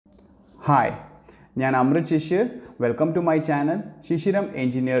Hi, ഞാൻ അമൃത് Shishir. Welcome to my channel Shishiram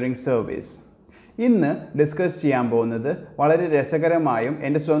Engineering Services. ഇന്ന് discuss ചെയ്യാൻ പോകുന്നത് വളരെ രസകരമായും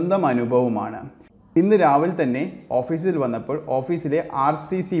എൻ്റെ സ്വന്തം അനുഭവമാണ്. ഇന്ന് രാവിലെ തന്നെ ഓഫീസിൽ വന്നപ്പോൾ ഓഫീസിലെ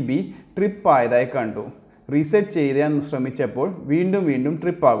RCCB ട്രിപ്പ് ആയതായി കണ്ടു. റീസെറ്റ് ചെയ്യാൻ ശ്രമിച്ചപ്പോൾ വീണ്ടും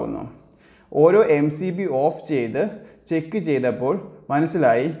ട്രിപ്പ് ആകുന്നു. ഓരോ MCB ഓഫ് ചെയ്ത് ചെക്ക് ചെയ്തപ്പോൾ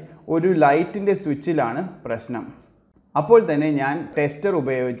മനസ്സിലായി ഒരു ലൈറ്റിൻ്റെ സ്വിച്ചിലാണ് പ്രശ്നം. അപ്പോൾ തന്നെ ഞാൻ ടെസ്റ്റർ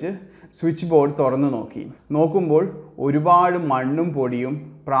ഉപയോഗിച്ച് സ്വിച്ച് ബോർഡ് തുറന്നു നോക്കുമ്പോൾ ഒരുപാട് മണ്ണും പൊടിയും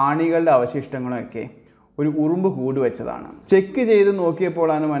പ്രാണികളുടെ അവശിഷ്ടങ്ങളൊക്കെ ഒരു ഉറുമ്പ് കൂട് വെച്ചതാണ്. ചെക്ക് ചെയ്ത്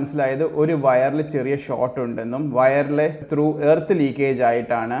നോക്കിയപ്പോഴാണ് മനസ്സിലായത് ഒരു വയറിൽ ചെറിയ ഷോർട്ട് ഉണ്ടെന്നും വയറിലെ ത്രൂ എർത്ത് ലീക്കേജ്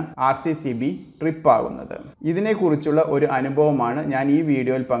ആയിട്ടാണ് RCCB ട്രിപ്പ് ആകുന്നത്. ഇതിനെക്കുറിച്ചുള്ള ഒരു അനുഭവമാണ് ഞാൻ ഈ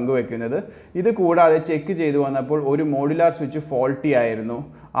വീഡിയോയിൽ പങ്കുവെക്കുന്നത്. ഇത് കൂടാതെ ചെക്ക് ചെയ്തു വന്നപ്പോൾ ഒരു മോഡുലാർ സ്വിച്ച് ഫോൾട്ടി ആയിരുന്നു.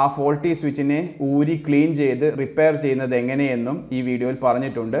 ആ ഫോൾട്ടി സ്വിച്ചിനെ ഊരി ക്ലീൻ ചെയ്ത് റിപ്പയർ ചെയ്യുന്നത് എങ്ങനെയെന്നും ഈ വീഡിയോയിൽ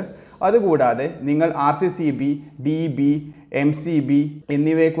പറഞ്ഞിട്ടുണ്ട്. അതുകൂടാതെ നിങ്ങൾ RCCB, DB, MCB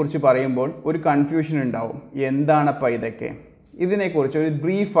എന്നിവയെക്കുറിച്ച് പറയുമ്പോൾ ഒരു കൺഫ്യൂഷൻ ഉണ്ടാവും. എന്താണപ്പോൾ ഇതൊക്കെ? ഇതിനെക്കുറിച്ച് ഒരു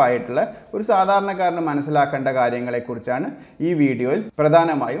ബ്രീഫായിട്ടുള്ള ഒരു സാധാരണക്കാരന് മനസ്സിലാക്കേണ്ട കാര്യങ്ങളെക്കുറിച്ചാണ് ഈ വീഡിയോയിൽ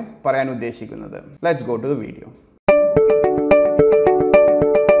പ്രധാനമായും പറയാൻ ഉദ്ദേശിക്കുന്നത്. Let's go to the video.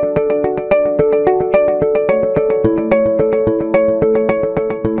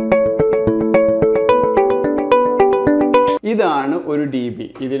 ഇതാണ് ഒരു DB.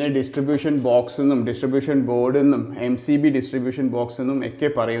 ഇതിനെ ഡിസ്ട്രിബ്യൂഷൻ ബോക്സ് എന്നും ഡിസ്ട്രിബ്യൂഷൻ ബോർഡ് എന്നും MCB ഡിസ്ട്രിബ്യൂഷൻ ബോക്സ് എന്നും ഒക്കെ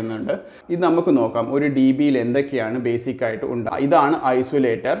പറയുന്നുണ്ട്. ഇത് നമുക്ക് നോക്കാം ഒരു DBയിൽ എന്തൊക്കെയാണ് ബേസിക് ആയിട്ട് ഉണ്ടാകുക. ഇതാണ്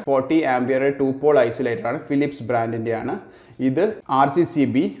ഐസൊലേറ്റർ. 40 ആംപിയർ 2 പോൾ ഐസൊലേറ്റർ ആണ്. ഫിലിപ്സ് ബ്രാൻഡിൻ്റെ ആണ്. ഇത്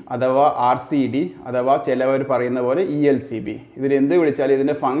RCCB അഥവാ RCD അഥവാ ചിലവർ പറയുന്ന പോലെ ELCb. ഇതിൽ എന്ത് വിളിച്ചാൽ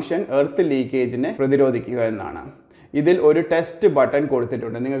ഇതിൻ്റെ ഫംഗ്ഷൻ എർത്ത് ലീക്കേജിനെ പ്രതിരോധിക്കുക എന്നാണ്. ഇതിൽ ഒരു ടെസ്റ്റ് ബട്ടൺ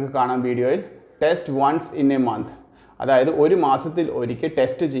കൊടുത്തിട്ടുണ്ട്. നിങ്ങൾക്ക് കാണാം വീഡിയോയിൽ. Test once in A month, അതായത് ഒരു മാസത്തിൽ ഒരിക്കൽ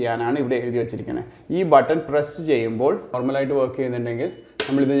ടെസ്റ്റ് ചെയ്യാനാണ് ഇവിടെ എഴുതി വെച്ചിരിക്കുന്നത്. ഈ ബട്ടൺ പ്രസ് ചെയ്യുമ്പോൾ നോർമലായിട്ട് വർക്ക് ചെയ്യുന്നുണ്ടെങ്കിൽ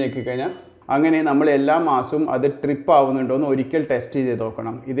നമ്മളിത് ഞെക്കിക്കഴിഞ്ഞാൽ അങ്ങനെ നമ്മൾ എല്ലാ മാസവും അത് ട്രിപ്പ് ആവുന്നുണ്ടോ എന്ന് ഒരിക്കൽ ടെസ്റ്റ് ചെയ്ത്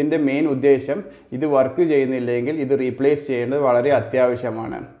നോക്കണം. ഇതിൻ്റെ മെയിൻ ഉദ്ദേശം ഇത് വർക്ക് ചെയ്യുന്നില്ലെങ്കിൽ ഇത് റീപ്ലേസ് ചെയ്യേണ്ടത് വളരെ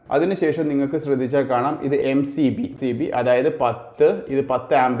അത്യാവശ്യമാണ്. അതിനുശേഷം നിങ്ങൾക്ക് ശ്രദ്ധിച്ചാൽ കാണാം ഇത് MCB അതായത് 10, ഇത്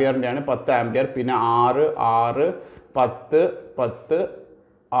 10 ആംപിയറിൻ്റെയാണ്. 10 ആംപിയർ, പിന്നെ 6, 10, 10,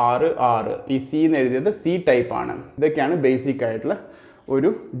 6. ഈ C എന്ന് എഴുതിയത് C ടൈപ്പ് ആണ്. ഇതൊക്കെയാണ് ബേസിക് ആയിട്ടുള്ള ഒരു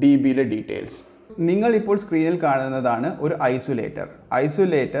DBയിലെ ഡീറ്റെയിൽസ്. നിങ്ങളിപ്പോൾ സ്ക്രീനിൽ കാണുന്നതാണ് ഒരു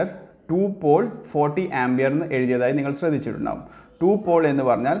ഐസൊലേറ്റർ 2 പോൾ 40 ആംപിയർ എന്ന് എഴുതിയതായി നിങ്ങൾ ശ്രദ്ധിച്ചിട്ടുണ്ടാകും. 2 പോൾ എന്ന്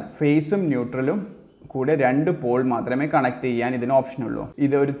പറഞ്ഞാൽ ഫേസും ന്യൂട്രലും കൂടെ 2 പോൾ മാത്രമേ കണക്ട് ചെയ്യാൻ ഇതിന് ഓപ്ഷൻ ഉള്ളൂ.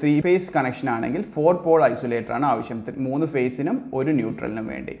 ഇത് ഒരു 3 ഫേസ് കണക്ഷൻ ആണെങ്കിൽ 4 പോൾ ഐസൊലേറ്റർ ആണ് ആവശ്യം. 3 ഫേസിനും ഒരു ന്യൂട്രലിനും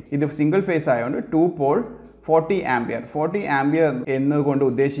വേണ്ടി. ഇത് സിംഗിൾ ഫേസ് ആയതുകൊണ്ട് 2 പോൾ 40 ആംപിയർ. 40 ആംപിയർ എന്നുകൊണ്ട്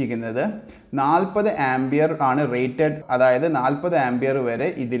ഉദ്ദേശിക്കുന്നത് 40 ആംപിയർ ആണ് റേറ്റഡ്. അതായത് 40 ആംപിയർ വരെ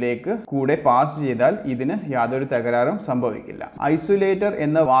ഇതിലേക്ക് കൂടെ പാസ് ചെയ്താൽ ഇതിന് യാതൊരു തകരാറും സംഭവിക്കില്ല. ഐസൊലേറ്റർ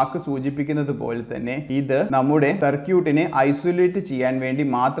എന്ന വാക്ക് സൂചിപ്പിക്കുന്നത് പോലെ തന്നെ ഇത് നമ്മുടെ സർക്യൂട്ടിനെ ഐസൊലേറ്റ് ചെയ്യാൻ വേണ്ടി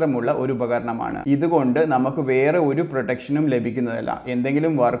മാത്രമുള്ള ഒരു ഉപകരണമാണ്. ഇതുകൊണ്ട് നമുക്ക് വേറെ ഒരു പ്രൊട്ടക്ഷനും ലഭിക്കുന്നതല്ല.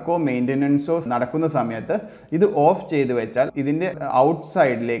 എന്തെങ്കിലും വർക്കോ മെയിൻ്റനൻസോ നടക്കുന്ന സമയത്ത് ഇത് ഓഫ് ചെയ്ത് വെച്ചാൽ ഇതിൻ്റെ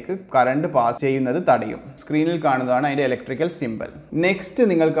ഔട്ട്സൈഡിലേക്ക് കറണ്ട് പാസ് ചെയ്യുന്നത് തടയും. സ്ക്രീനിൽ കാണുന്നതാണ് അതിൻ്റെ ഇലക്ട്രിക്കൽ സിമ്പൽ. നെക്സ്റ്റ്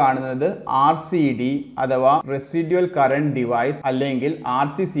നിങ്ങൾ കാണുന്നത് RCD അഥവാ റെസിഡ്യുവൽ കറന്റ് ഡിവൈസ് അല്ലെങ്കിൽ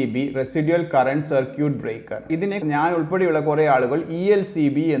RCCB residual current circuit breaker. ഇതിനെ ഞാൻ ഉൾപ്പെടെയുള്ള കുറേ ആളുകൾ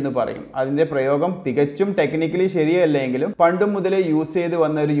ELCb എന്ന് പറയും. അതിന്റെ പ്രയോഗം തികച്ചും ടെക്നിക്കലി ശരിയല്ലെങ്കിലും പണ്ട് മുതലേ യൂസ് ചെയ്ത്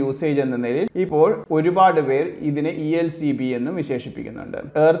വന്ന ഒരു യൂസേജ് എന്ന നിലയിൽ ഇപ്പോൾ ഒരുപാട് പേർ ഇതിനെ ELCb എന്നും വിശേഷിപ്പിക്കുന്നുണ്ട്.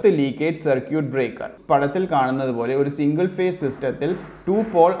 Earth leakage circuit breaker. പടത്തിൽ കാണുന്നത് പോലെ ഒരു സിംഗിൾ ഫേസ് സിസ്റ്റത്തിൽ 2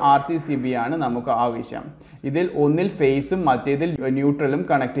 പോൾ RCCB ആണ് നമുക്ക് ആവശ്യം. ഇതിൽ ഒന്നിൽ ഫേസും മറ്റേതിൽ ന്യൂട്രലും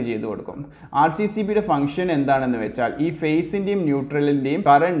കണക്ട് ചെയ്ത് കൊടുക്കും. RCCBയുടെ ഫംഗ്ഷൻ എന്താണെന്ന് വെച്ചാൽ ഈ ഫേസിന്റെയും ന്യൂട്രലിന്റെയും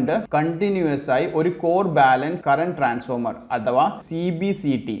കറണ്ട് കണ്ടിന്യൂസ് ആയി ഒരു കോർ ബാലൻസ് കറന്റ് ട്രാൻസ്ഫോമർ അഥവാ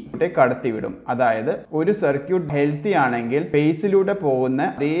CBCT കടത്തിവിടും. അതായത് ഒരു സർക്യൂട്ട് ഹെൽത്തി ആണെങ്കിൽ ഫേസിലൂടെ പോകുന്ന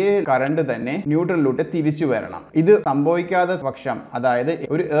അതേ കറണ്ട് തന്നെ ന്യൂട്രലിലൂടെ തിരിച്ചു വരണം. ഇത് സംഭവിക്കാത്ത പക്ഷം, അതായത്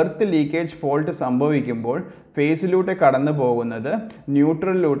ഒരു എർത്ത് ലീക്കേജ് ഫോൾട്ട് സംഭവിക്കുമ്പോൾ ഫേസിലൂടെ കടന്നു പോകുന്നത്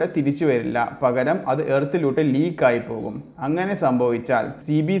ന്യൂട്രലിലൂടെ തിരിച്ചു വരില്ല. പകരം അത് എർത്തിലൂടെ ലീക്കായി പോകും. അങ്ങനെ സംഭവിച്ചാൽ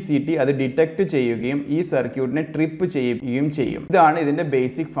CBCT അത് ഡിറ്റക്ട് ചെയ്യുകയും ഈ സർക്യൂട്ടിനെ ട്രിപ്പ് ചെയ്യുകയും ചെയ്യും. ഇതാണ് ഇതിന്റെ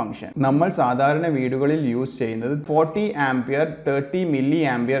ബേസിക് ഫംഗ്ഷൻ. നമ്മൾ സാധാരണ വീടുകളിൽ യൂസ് ചെയ്യുന്നത് 40 ആംപിയർ 30 മില്ലി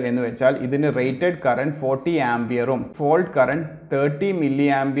ആംപിയർ എന്ന് വെച്ചാൽ ഇതിന് rated current 40 ആംപിയറും fault current 30 milli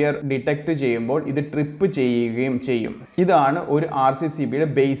ampere detect ചെയ്യുമ്പോൾ ഇത് ട്രിപ്പ് ചെയ്യുകയും ചെയ്യും. ഇതാണ് ഒരു RCCBയുടെ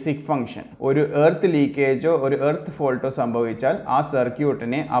ബേസിക് ഫംഗ്ഷൻ. ഒരു എർത്ത് ലീക്കേജോ ഒരു എർത്ത് ഫോൾട്ടോ സംഭവിച്ചാൽ ആ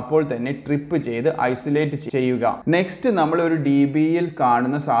സർക്യൂട്ടിനെ അപ്പോൾ തന്നെ ട്രിപ്പ് ചെയ്ത് ഐസൊലേറ്റ് ചെയ്യുക. നെക്സ്റ്റ് നമ്മൾ ഒരു DBയിൽ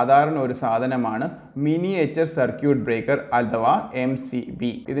കാണുന്ന സാധാരണ ഒരു സാധനമാണ് മിനിയേച്ചർ സർക്യൂട്ട് ബ്രേക്കർ അഥവാ MCB.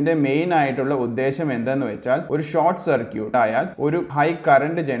 ഇതിന്റെ മെയിൻ ആയിട്ടുള്ള ഉദ്ദേശം എന്താണെന്ന് വെച്ചാൽ ഒരു ഷോർട്ട് സർക്യൂട്ട് ആയാൽ ഒരു ഹൈ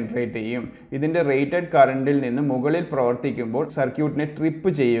കറണ്ട് ജനറേറ്റ് ചെയ്യും. ഇതിന്റെ റേറ്റഡ് കറണ്ടിൽ നിന്ന് മുകളിൽ പ്രവർത്തിക്കുമ്പോൾ സർക്യൂട്ടിനെ ട്രിപ്പ്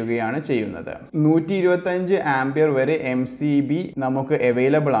ചെയ്യുകയാണ് ചെയ്യുന്നത്. 125 ആംപിയർ വരെ MCB നമുക്ക്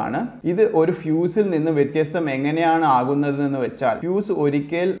അവൈലബിൾ ആണ്. ഇത് ഒരു ഫ്യൂസിൽ നിന്ന് വ്യത്യസ്തം എങ്ങനെയാണ് ആകുന്നത് എന്ന് വെച്ചാൽ ഫ്യൂസ്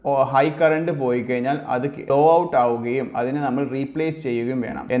ഒരിക്കൽ ഹൈ കറണ്ട് പോയി കഴിഞ്ഞാൽ അത് ലോ ഔട്ട് ആവുകയും അതിനെ നമ്മൾ റീപ്ലേസ് ചെയ്യുകയും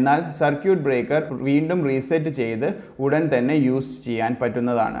വേണം. എന്നാൽ സർക്യൂട്ട് ബ്രേക്കർ വീണ്ടും റീസെറ്റ് ചെയ്ത് ഉടൻ തന്നെ യൂസ് ചെയ്യാൻ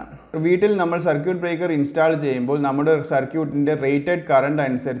പറ്റുന്നതാണ്. വീട്ടിൽ നമ്മൾ സർക്യൂട്ട് ബ്രേക്കർ ഇൻസ്റ്റാൾ ചെയ്യുമ്പോൾ നമ്മുടെ സർക്യൂട്ടിന്റെ റേറ്റഡ് കറണ്ട്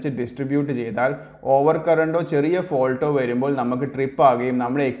അനുസരിച്ച് ഡിസ്ട്രിബ്യൂട്ട് ചെയ്താൽ ഓവർ കറണ്ടോ ചെറിയ ഫോൾട്ടോ വരുമ്പോൾ നമുക്ക് ട്രിപ്പ് ആകുകയും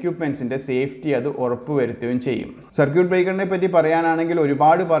നമ്മുടെ എക്യുപ്മെന്റ്സിന്റെ സേഫ്റ്റി അത് ഉറപ്പുവരുത്തുകയും ചെയ്യും. സർക്യൂട്ട് ബ്രേക്കറിനെ പറ്റി പറയാനാണെങ്കിൽ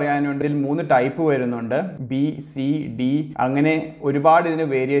ഒരുപാട് പറയാനുണ്ട്. ഇതിൽ 3 ടൈപ്പ് വരുന്നുണ്ട്, B, C, D, അങ്ങനെ ഒരുപാട് ഇതിന്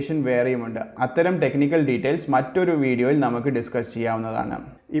വേരിയേഷൻ വേറെയുമുണ്ട്. അത്തരം ടെക്നിക്കൽ ഡീറ്റെയിൽസ് മറ്റൊരു വീഡിയോയിൽ നമുക്ക് ഡിസ്കസ് ചെയ്യാവുന്നതാണ്.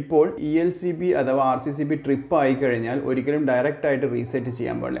 ഇപ്പോൾ ELCb അഥവാ RCCB ട്രിപ്പ് ആയി കഴിഞ്ഞാൽ ഒരിക്കലും ഡയറക്റ്റ് ആയിട്ട് റീസെറ്റ്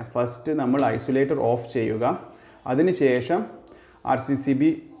ചെയ്യാൻ പാടില്ല. ഫസ്റ്റ് നമ്മൾ ഐസൊലേറ്റർ ഓഫ് ചെയ്യുക, അതിനുശേഷം RCCB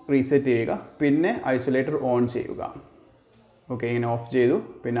റീസെറ്റ് ചെയ്യുക, പിന്നെ ഐസൊലേറ്റർ ഓൺ ചെയ്യുക. ഓക്കെ, ഇങ്ങനെ ഓഫ് ചെയ്തു,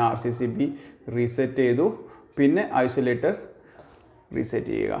 പിന്നെ RCCB റീസെറ്റ് ചെയ്തു, പിന്നെ ഐസൊലേറ്റർ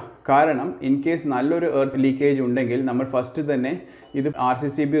റീസെറ്റ് ചെയ്യുക. കാരണം ഇൻ കേസ് നല്ലൊരു എർത്ത് ലീക്കേജ് ഉണ്ടെങ്കിൽ നമ്മൾ ഫസ്റ്റ് തന്നെ ഇത്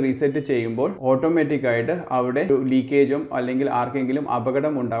RCCB റീസെറ്റ് ചെയ്യുമ്പോൾ ഓട്ടോമാറ്റിക്കായിട്ട് അവിടെ ഒരു ലീക്കേജോ അല്ലെങ്കിൽ ആർക്കെങ്കിലും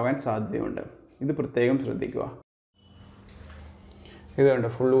അപകടം ഉണ്ടാകാൻ സാധ്യതയുണ്ട്. ഇത് പ്രത്യേകം ശ്രദ്ധിക്കുക. ഇതുണ്ട്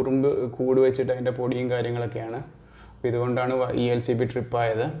ഫുൾ ഉറുമ്പ് കൂട് വെച്ചിട്ട് അതിൻ്റെ പൊടിയും കാര്യങ്ങളൊക്കെയാണ്. അപ്പോൾ ഇതുകൊണ്ടാണ് ELCB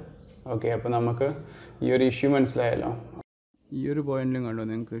ട്രിപ്പായത്. ഓക്കെ, അപ്പോൾ നമുക്ക് ഈ ഒരു ഇഷ്യൂ മനസ്സിലായല്ലോ. ഈ ഒരു പോയിന്റിലും കണ്ടോ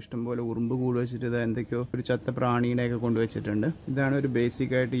നിങ്ങൾക്ക് ഇഷ്ടംപോലെ ഉറുമ്പ് കൂട് വെച്ചിട്ട് ഇത് എന്തൊക്കെയോ ഒരു ചത്ത പ്രാണിയുടെയൊക്കെ കൊണ്ടുവച്ചിട്ടുണ്ട്. ഇതാണ് ഒരു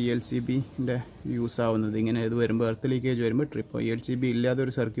ബേസിക് ആയിട്ട് ELCBൻ്റെ യൂസ് ആവുന്നത്. ഇങ്ങനെ ഇത് വരുമ്പോൾ എർത്ത് ലീക്കേജ് വരുമ്പോൾ ട്രിപ്പ്. ELCB ഇല്ലാതെ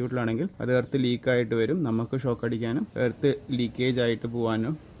ഒരു സർക്യൂട്ടിലാണെങ്കിൽ അത് എർത്ത് ലീക്കായിട്ട് വരും, നമുക്ക് ഷോക്ക് അടിക്കാനും എർത്ത് ലീക്കേജ് ആയിട്ട്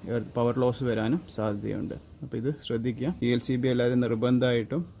പോകാനും പവർ ലോസ് വരാനും സാധ്യതയുണ്ട്. അപ്പോൾ ഇത് ശ്രദ്ധിക്കുക. ELCB എല്ലാവരും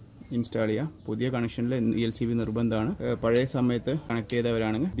നിർബന്ധമായിട്ടും ഇൻസ്റ്റാൾ ചെയ്യുക. പുതിയ കണക്ഷനിൽ ELCB നിർബന്ധമാണ്. പഴയ സമയത്ത് കണക്ട്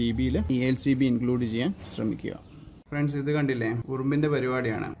ചെയ്തവരാണെങ്കിൽ DBയിൽ ELCB ഇൻക്ലൂഡ് ചെയ്യാൻ ശ്രമിക്കുക. ഫ്രണ്ട്സ്, ഇത് കണ്ടില്ലേ, ഉറുമ്പിന്റെ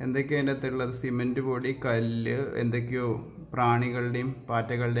പരിപാടിയാണ്. എന്തൊക്കെയോ അതിൻ്റെ അകത്തുള്ളത്, സിമെന്റ് പൊടി, കല്ല്, എന്തൊക്കെയോ പ്രാണികളുടെയും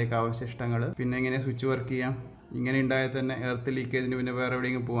പാറ്റകളുടെയൊക്കെ അവശിഷ്ടങ്ങൾ. പിന്നെ എങ്ങനെ സ്വിച്ച് വർക്ക് ചെയ്യാം? ഇങ്ങനെ ഉണ്ടായാൽ തന്നെ എർത്ത് ലീക്കേജിന് പിന്നെ വേറെ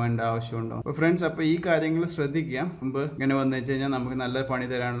എവിടെയെങ്കിലും പോകേണ്ട ആവശ്യമുണ്ടോ? അപ്പോൾ ഫ്രണ്ട്സ്, അപ്പോൾ ഈ കാര്യങ്ങൾ ശ്രദ്ധിക്കുക. മുമ്പ് ഇങ്ങനെ വന്നു വെച്ച് കഴിഞ്ഞാൽ നമുക്ക് നല്ല പണി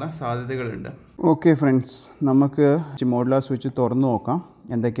തരാനുള്ള സാധ്യതകളുണ്ട്. ഓക്കെ ഫ്രണ്ട്സ്, നമുക്ക് മോഡുലാർ സ്വിച്ച് തുറന്നു നോക്കാം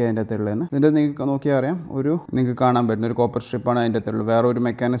എന്തൊക്കെയാണ് അതിൻ്റെ അകത്തുള്ളതെന്ന്. ഇതിൻ്റെ നിങ്ങൾക്ക് നോക്കിയാൽ അറിയാം, നിങ്ങൾക്ക് കാണാൻ പറ്റുന്ന ഒരു കോപ്പർ സ്ട്രിപ്പാണ് അതിൻ്റെ അകത്തുള്ളത്. വേറെ ഒരു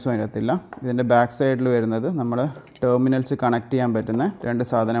മെക്കാനിസം അതിൻ്റെ അകത്തില്ല. ഇതിൻ്റെ ബാക്ക് സൈഡിൽ വരുന്നത് നമ്മൾ ടെർമിനൽസ് കണക്ട് ചെയ്യാൻ പറ്റുന്ന 2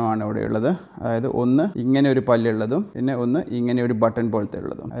 സാധനമാണ് ഇവിടെ ഉള്ളത്. അതായത് ഒന്ന് ഇങ്ങനെ ഒരു പല്ലുള്ളതും പിന്നെ ഒന്ന് ഇങ്ങനെ ഒരു ബട്ടൺ പോലത്തെ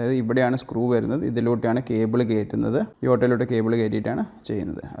ഉള്ളതും. അതായത് ഇവിടെയാണ് സ്ക്രൂ വരുന്നത്, ഇതിലോട്ടാണ് കേബിൾ കയറ്റുന്നത്. ഈ ഓട്ടോയിലോട്ട് കേബിൾ കയറ്റിയിട്ടാണ്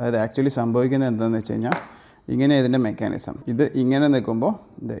ചെയ്യുന്നത്. അതായത് ആക്ച്വലി സംഭവിക്കുന്നത് എന്താണെന്ന് വെച്ച് കഴിഞ്ഞാൽ ഇങ്ങനെ ഇതിൻ്റെ മെക്കാനിസം. ഇത് ഇങ്ങനെ നിൽക്കുമ്പോൾ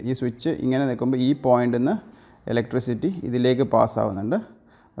ഈ സ്വിച്ച് ഇങ്ങനെ നിൽക്കുമ്പോൾ ഈ പോയിന്റിൽ നിന്ന് ഇലക്ട്രിസിറ്റി ഇതിലേക്ക് പാസ്സാവുന്നുണ്ട്.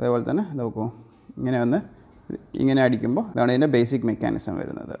 അതേപോലെ തന്നെ നോക്കൂ, ഇങ്ങനെ അടിക്കുമ്പോൾ ഇതാണ് ഇതിൻ്റെ ബേസിക് മെക്കാനിസം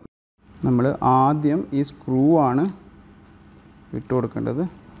വരുന്നത്. നമ്മൾ ആദ്യം ഈ സ്ക്രൂ ആണ് ഇട്ട് കൊടുക്കേണ്ടത്.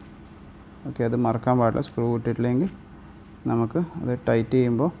 ഓക്കെ, അത് മറക്കാൻ പാടില്ല. സ്ക്രൂ ഇട്ടിട്ടില്ലെങ്കിൽ നമുക്ക് അത് ടൈറ്റ്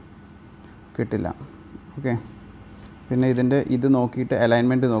ചെയ്യുമ്പോൾ കിട്ടില്ല. ഓക്കെ, പിന്നെ ഇത് നോക്കിയിട്ട്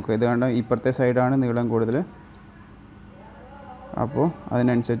അലൈൻമെൻറ്റ് നോക്കുക. ഇത് കണ്ട ഇപ്പുറത്തെ സൈഡാണ് നീളം കൂടുതൽ. അപ്പോൾ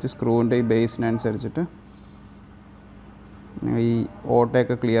അതിനനുസരിച്ച് സ്ക്രൂവിൻ്റെ ഈ ബേസിനനുസരിച്ചിട്ട് ഈ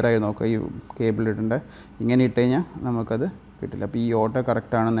ഓട്ടയൊക്കെ ക്ലിയറായി നോക്കുക. ഈ കേബിൾ ഇടേണ്ട ഇങ്ങനെ ഇട്ട് കഴിഞ്ഞാൽ നമുക്കത് കിട്ടില്ല. അപ്പോൾ ഈ ഓട്ടോ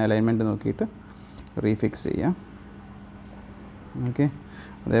കറക്റ്റാണെന്ന് അലൈൻമെൻറ്റ് നോക്കിയിട്ട് റീഫിക്സ് ചെയ്യാം. ഓക്കെ,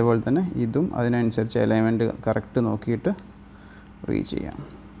 അതേപോലെ തന്നെ ഇതും അതിനനുസരിച്ച് അലൈൻമെൻറ്റ് കറക്റ്റ് നോക്കിയിട്ട് ചെയ്യാം.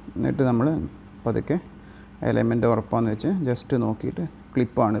 എന്നിട്ട് നമ്മൾ പതുക്കെ എലമെൻ്റ് ഉറപ്പാന്ന് വെച്ച് ജസ്റ്റ് നോക്കിയിട്ട്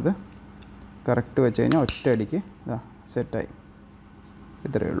ക്ലിപ്പാണിത് കറക്റ്റ് വെച്ച് കഴിഞ്ഞാൽ ഒറ്റയടിക്ക് ഇതാ സെറ്റായി.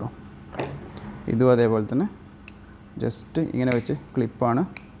 ഇത്രയേ ഉള്ളൂ. ഇതും അതേപോലെ തന്നെ ജസ്റ്റ് ഇങ്ങനെ വെച്ച് ക്ലിപ്പാണ്,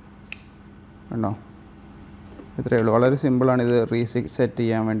 കണ്ടോ? ഇത്രയേ ഉള്ളൂ. വളരെ സിമ്പിളാണ് ഇത് സെറ്റ്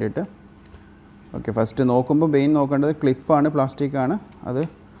ചെയ്യാൻ വേണ്ടിയിട്ട്. ഓക്കെ, ഫസ്റ്റ് നോക്കുമ്പോൾ മെയിൻ നോക്കേണ്ടത് ക്ലിപ്പാണ്, പ്ലാസ്റ്റിക്കാണ്. അത്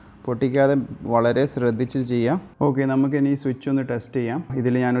പൊട്ടിക്കാതെ വളരെ ശ്രദ്ധിച്ച് ചെയ്യാം. ഓക്കെ, നമുക്കിനി ഈ സ്വിച്ച് ഒന്ന് ടെസ്റ്റ് ചെയ്യാം.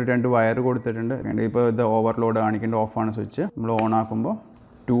 ഇതിൽ ഞാനൊരു 2 വയർ കൊടുത്തിട്ടുണ്ട്. ഇപ്പോൾ ഇത് ഓവർലോഡ് കാണിക്കേണ്ട ഓഫാണ് സ്വിച്ച്. നമ്മൾ ഓൺ ആക്കുമ്പോൾ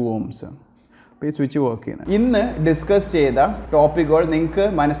 2 ohms. അപ്പോൾ ഈ സ്വിച്ച് വർക്ക് ചെയ്യുന്നത്. ഇന്ന് ഡിസ്കസ് ചെയ്ത ടോപ്പിക്കുകൾ നിങ്ങൾക്ക്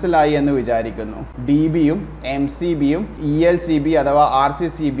മനസ്സിലായി എന്ന് വിചാരിക്കുന്നു. DBയും MCBയും ELCb അഥവാ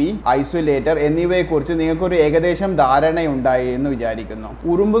RCCB ഐസൊലേറ്റർ എന്നിവയെക്കുറിച്ച് നിങ്ങൾക്കൊരു ഏകദേശം ധാരണയുണ്ടായി എന്ന് വിചാരിക്കുന്നു.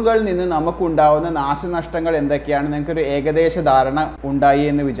 ഉറുമ്പുകളിൽ നിന്ന് നമുക്കുണ്ടാവുന്ന നാശനഷ്ടങ്ങൾ എന്തൊക്കെയാണ് നിങ്ങൾക്കൊരു ഏകദേശ ധാരണ ഉണ്ടായി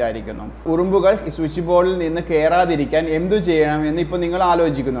എന്ന് വിചാരിക്കുന്നു. ഉറുമ്പുകൾ സ്വിച്ച് ബോർഡിൽ നിന്ന് കയറാതിരിക്കാൻ എന്തു ചെയ്യണം എന്ന് ഇപ്പോൾ നിങ്ങൾ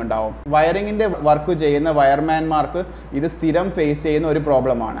ആലോചിക്കുന്നുണ്ടാവും. വയറിങ്ങിൻ്റെ വർക്ക് ചെയ്യുന്ന വയർമാൻമാർക്ക് ഇത് സ്ഥിരം ഫേസ് ചെയ്യുന്ന ഒരു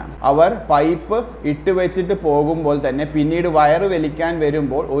പ്രോബ്ലമാണ്. അവർ പൈപ്പ് പൈപ്പ് ഇട്ട് വെച്ചിട്ട് പോകുമ്പോൾ തന്നെ പിന്നീട് വയറ് വലിക്കാൻ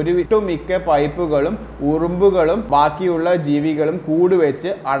വരുമ്പോൾ ഒട്ടുമിക്ക പൈപ്പുകളും ഉറുമ്പുകളും ബാക്കിയുള്ള ജീവികളും കൂടുവെച്ച്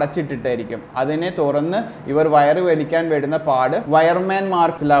അടച്ചിട്ടിട്ടായിരിക്കും. അതിനെ തുറന്ന് ഇവർ വയറ് വലിക്കാൻ വരുന്ന പാട്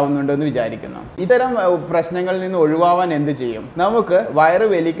വയർമാൻമാർക്കിലാവുന്നുണ്ടെന്ന് വിചാരിക്കുന്നു. ഇത്തരം പ്രശ്നങ്ങളിൽ നിന്ന് ഒഴിവാവാൻ എന്ത് ചെയ്യും? നമുക്ക് വയറ്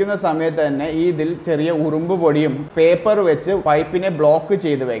വലിക്കുന്ന സമയത്ത് തന്നെ ഇതിൽ ചെറിയ ഉറുമ്പ് പൊടിയും പേപ്പർ വെച്ച് പൈപ്പിനെ ബ്ലോക്ക്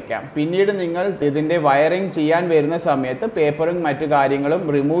ചെയ്ത് വെക്കാം. പിന്നീട് നിങ്ങൾ ഇതിന്റെ വയറിംഗ് ചെയ്യാൻ വരുന്ന സമയത്ത് പേപ്പറും മറ്റു കാര്യങ്ങളും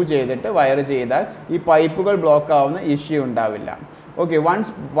റിമൂവ് ചെയ്തിട്ട് വയർ ചെയ്താൽ ഈ പൈപ്പുകൾ ബ്ലോക്ക് ആവുന്ന ഇഷ്യൂ ഉണ്ടാവില്ല. ഓക്കെ,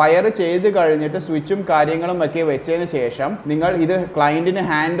 വൺസ് വയർ ചെയ്ത് കഴിഞ്ഞിട്ട് സ്വിച്ചും കാര്യങ്ങളും ഒക്കെ വെച്ചതിന് ശേഷം നിങ്ങൾ ഇത് ക്ലയൻറ്റിന്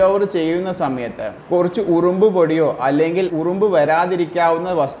ഹാൻഡ് ഓവർ ചെയ്യുന്ന സമയത്ത് കുറച്ച് ഉറുമ്പ് പൊടിയോ അല്ലെങ്കിൽ ഉറുമ്പ്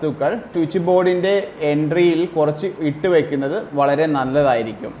വരാതിരിക്കാവുന്ന വസ്തുക്കൾ സ്വിച്ച് ബോർഡിൻ്റെ എൻട്രിയിൽ കുറച്ച് ഇട്ട് വെക്കുന്നത് വളരെ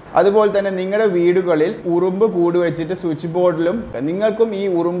നല്ലതായിരിക്കും. അതുപോലെ തന്നെ നിങ്ങളുടെ വീടുകളിൽ ഉറുമ്പ് കൂട് വെച്ചിട്ട് സ്വിച്ച് ബോർഡിലും നിങ്ങൾക്കും ഈ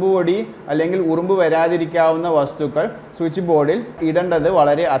ഉറുമ്പ് പൊടി അല്ലെങ്കിൽ ഉറുമ്പ് വരാതിരിക്കാവുന്ന വസ്തുക്കൾ സ്വിച്ച് ബോർഡിൽ ഇടേണ്ടത്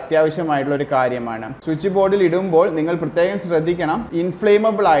വളരെ അത്യാവശ്യമായിട്ടുള്ള ഒരു കാര്യമാണ്. സ്വിച്ച് ബോർഡിൽ ഇടുമ്പോൾ നിങ്ങൾ പ്രത്യേകം ശ്രദ്ധിക്കണം,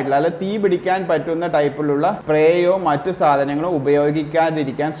 ഇൻഫ്ലേമബിൾ ആയിട്ടുള്ള അല്ല തീ പിടിക്കാൻ പറ്റുന്ന ടൈപ്പിലുള്ള സ്പ്രേയോ മറ്റു സാധനങ്ങളോ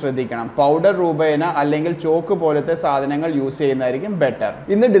ഉപയോഗിക്കാതിരിക്കാൻ ശ്രദ്ധിക്കണം. പൗഡർ രൂപേണ അല്ലെങ്കിൽ ചോക്ക് പോലത്തെ സാധനങ്ങൾ യൂസ് ചെയ്യുന്നതായിരിക്കും ബെറ്റർ.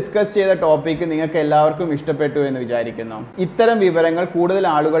 ഇന്ന് ഡിസ്കസ് ചെയ്ത ടോപ്പിക്ക് നിങ്ങൾക്ക് എല്ലാവർക്കും ഇഷ്ടപ്പെട്ടു എന്ന് വിചാരിക്കുന്നു. ഇത്തരം വിവരങ്ങൾ കൂടുതൽ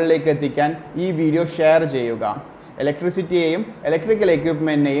ആളുകളിലേക്ക് എത്തിക്കാൻ ഈ വീഡിയോ ഷെയർ ചെയ്യുക. ഇലക്ട്രിസിറ്റിയെയും ഇലക്ട്രിക്കൽ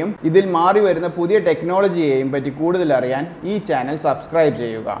എക്യുപ്മെന്റിനെയും ഇതിൽ മാറി വരുന്ന പുതിയ ടെക്നോളജിയെയും പറ്റി കൂടുതൽ അറിയാൻ ഈ ചാനൽ സബ്സ്ക്രൈബ്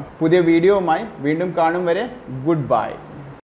ചെയ്യുക. പുതിയ വീഡിയോയുമായി വീണ്ടും കാണും വരെ ഗുഡ് ബൈ.